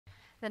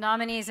The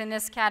nominees in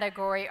this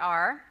category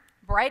are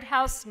Bright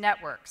House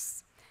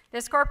Networks.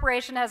 This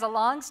corporation has a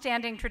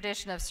long-standing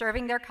tradition of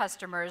serving their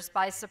customers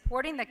by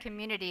supporting the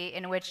community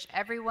in which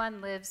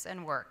everyone lives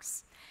and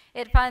works.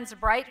 It funds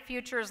Bright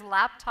Futures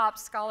laptop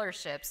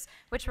scholarships,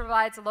 which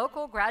provides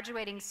local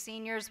graduating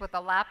seniors with a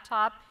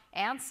laptop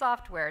and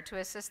software to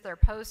assist their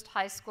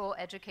post-high school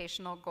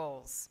educational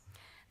goals.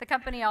 The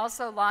company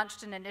also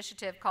launched an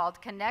initiative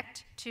called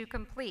Connect to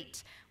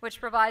Complete, which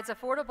provides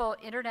affordable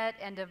internet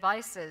and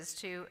devices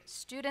to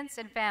students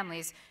and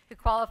families who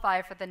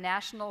qualify for the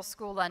National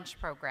School Lunch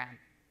Program.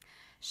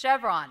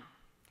 Chevron.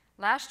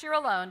 Last year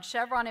alone,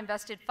 Chevron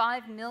invested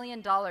 $5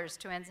 million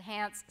to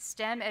enhance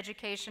STEM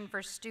education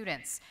for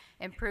students,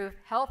 improve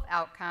health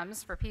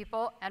outcomes for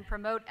people, and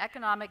promote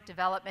economic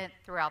development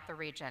throughout the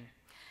region.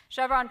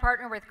 Chevron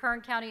partnered with Kern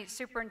County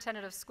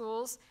Superintendent of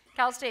Schools,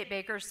 Cal State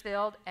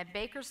Bakersfield, and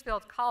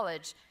Bakersfield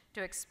College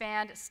to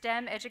expand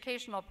STEM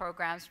educational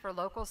programs for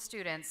local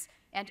students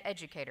and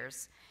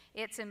educators.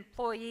 Its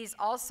employees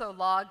also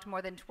logged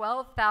more than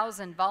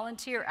 12,000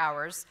 volunteer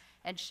hours,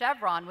 and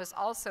Chevron was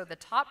also the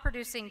top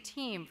producing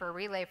team for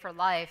Relay for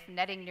Life,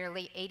 netting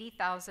nearly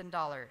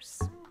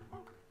 $80,000.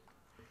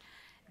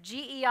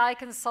 GEI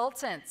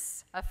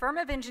Consultants, a firm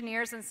of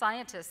engineers and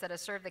scientists that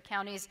has served the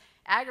county's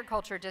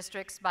agriculture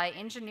districts by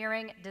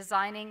engineering,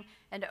 designing,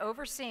 and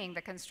overseeing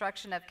the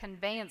construction of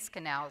conveyance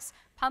canals,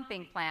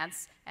 pumping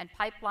plants, and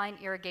pipeline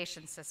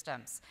irrigation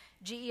systems.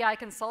 GEI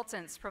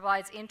Consultants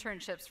provides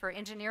internships for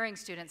engineering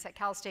students at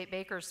Cal State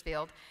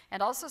Bakersfield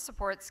and also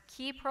supports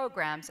key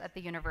programs at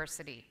the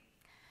university.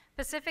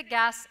 Pacific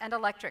Gas and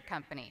Electric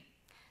Company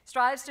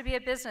strives to be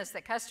a business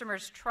that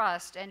customers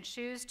trust and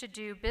choose to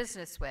do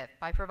business with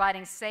by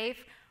providing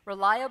safe,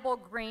 reliable,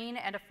 green,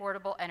 and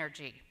affordable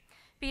energy.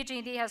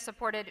 PG&E has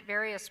supported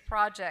various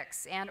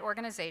projects and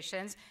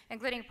organizations,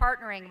 including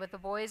partnering with the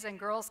Boys and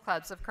Girls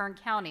Clubs of Kern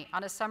County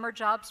on a summer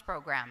jobs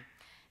program.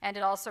 And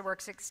it also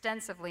works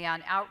extensively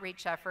on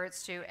outreach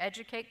efforts to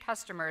educate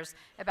customers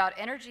about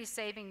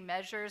energy-saving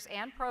measures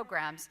and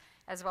programs,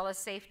 as well as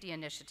safety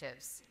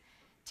initiatives.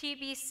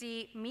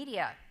 TBC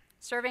Media,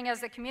 serving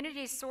as the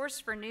community's source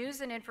for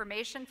news and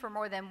information for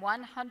more than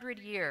 100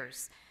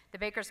 years. The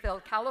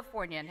Bakersfield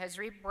Californian has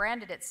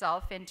rebranded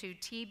itself into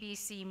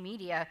TBC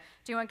Media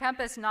to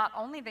encompass not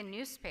only the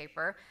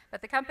newspaper,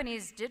 but the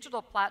company's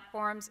digital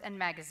platforms and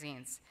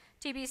magazines.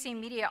 TBC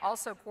Media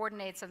also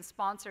coordinates and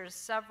sponsors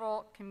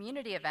several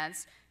community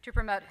events to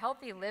promote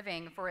healthy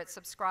living for its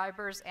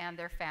subscribers and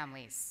their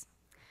families.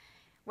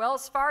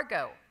 Wells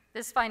Fargo.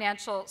 This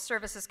financial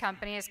services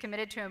company is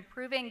committed to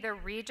improving the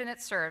region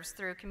it serves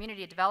through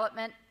community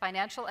development,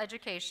 financial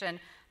education,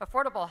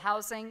 affordable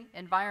housing,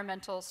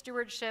 environmental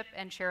stewardship,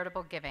 and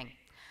charitable giving.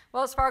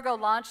 Wells Fargo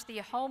launched the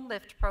Home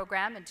Lift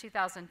program in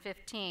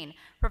 2015,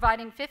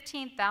 providing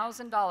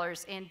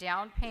 $15,000 in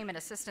down payment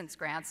assistance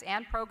grants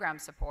and program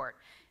support.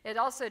 It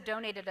also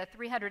donated a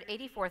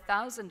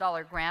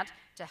 $384,000 grant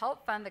to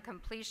help fund the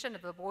completion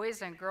of the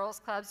Boys and Girls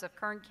Clubs of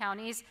Kern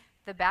County's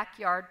The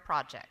Backyard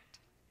Project.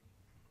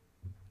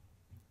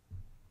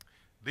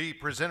 The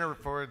presenter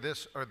for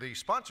this, or the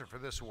sponsor for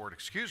this award,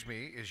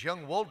 is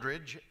Young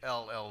Woldridge,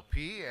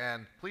 LLP,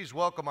 and please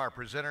welcome our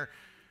presenter,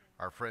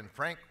 our friend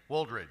Frank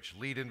Woldridge,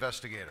 lead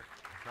investigator.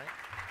 Frank?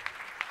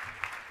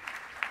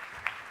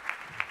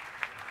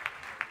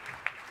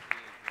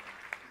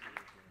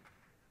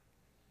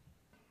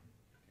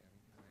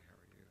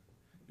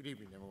 Good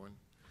evening, everyone.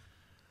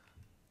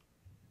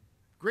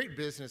 Great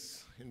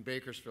business in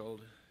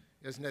Bakersfield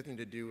has nothing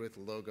to do with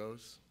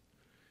logos.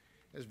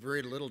 It has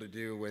very little to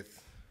do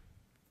with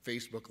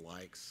Facebook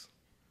likes,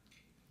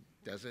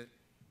 does it?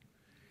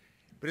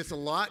 But it's a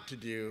lot to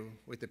do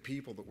with the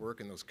people that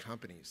work in those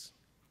companies,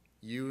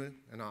 you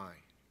and I,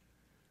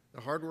 the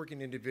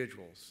hardworking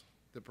individuals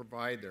that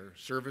provide their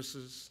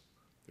services,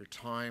 their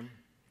time,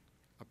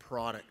 a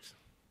product.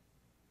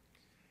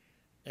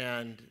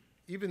 And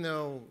even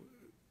though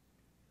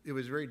it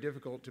was very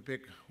difficult to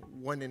pick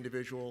one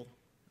individual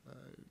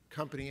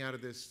company out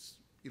of this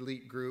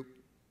elite group,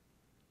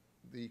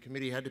 the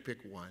committee had to pick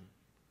one.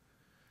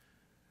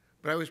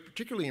 But I was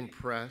particularly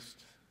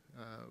impressed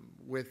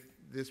with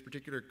this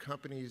particular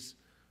company's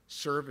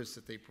service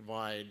that they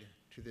provide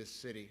to this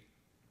city.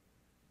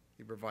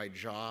 They provide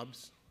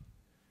jobs,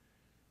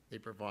 they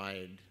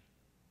provide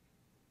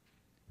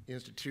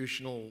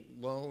institutional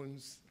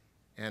loans,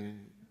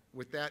 and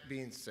with that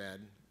being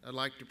said, I'd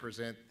like to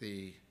present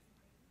the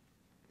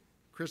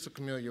Crystal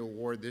Camellia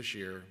Award this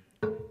year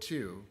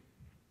to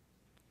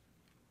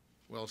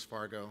Wells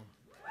Fargo.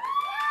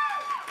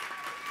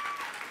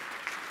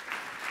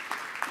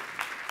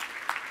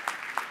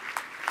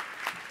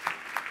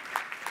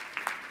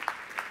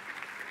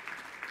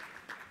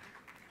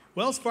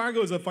 Wells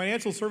Fargo is a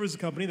financial services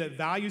company that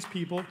values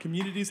people,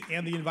 communities,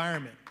 and the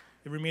environment.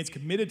 It remains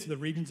committed to the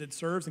regions it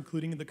serves,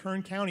 including the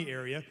Kern County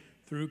area,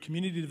 through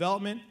community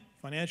development,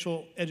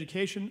 financial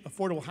education,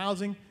 affordable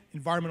housing,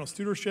 environmental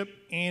stewardship,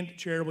 and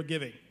charitable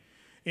giving.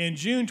 In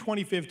June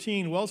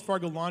 2015, Wells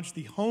Fargo launched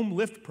the Home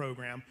Lift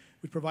program,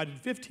 which provided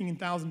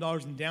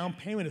 $15,000 in down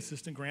payment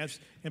assistance grants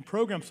and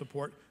program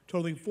support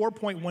totaling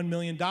 $4.1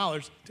 million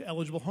to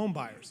eligible home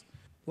buyers.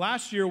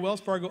 Last year, Wells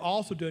Fargo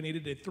also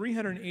donated a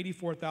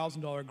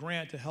 $384,000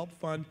 grant to help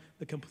fund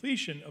the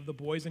completion of the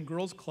Boys and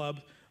Girls Club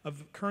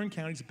of Kern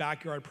County's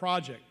Backyard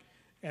Project.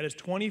 At its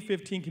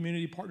 2015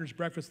 Community Partners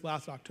Breakfast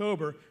last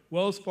October,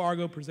 Wells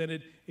Fargo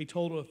presented a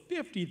total of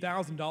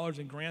 $50,000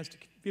 in grants to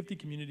 50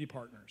 community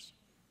partners.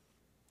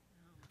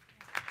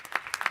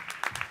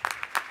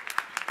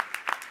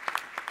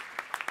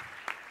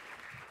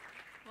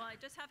 Well, I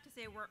just have to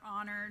say we're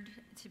honored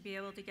to be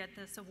able to get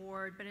this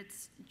award, but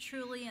it's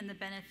truly in the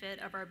benefit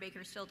of our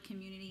Bakersfield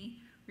community.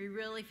 We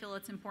really feel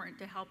it's important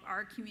to help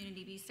our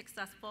community be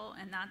successful,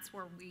 and that's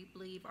where we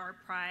believe our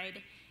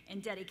pride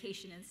and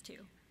dedication is to.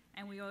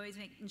 And we always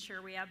make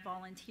sure we have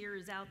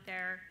volunteers out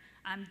there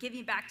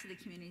giving back to the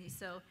community.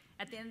 So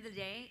at the end of the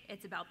day,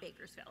 it's about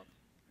Bakersfield.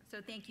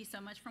 So thank you so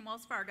much from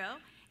Wells Fargo.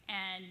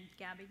 And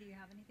Gabby, do you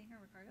have anything, or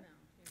Ricardo? No.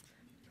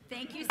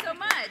 Thank you so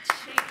much.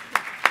 Thank you.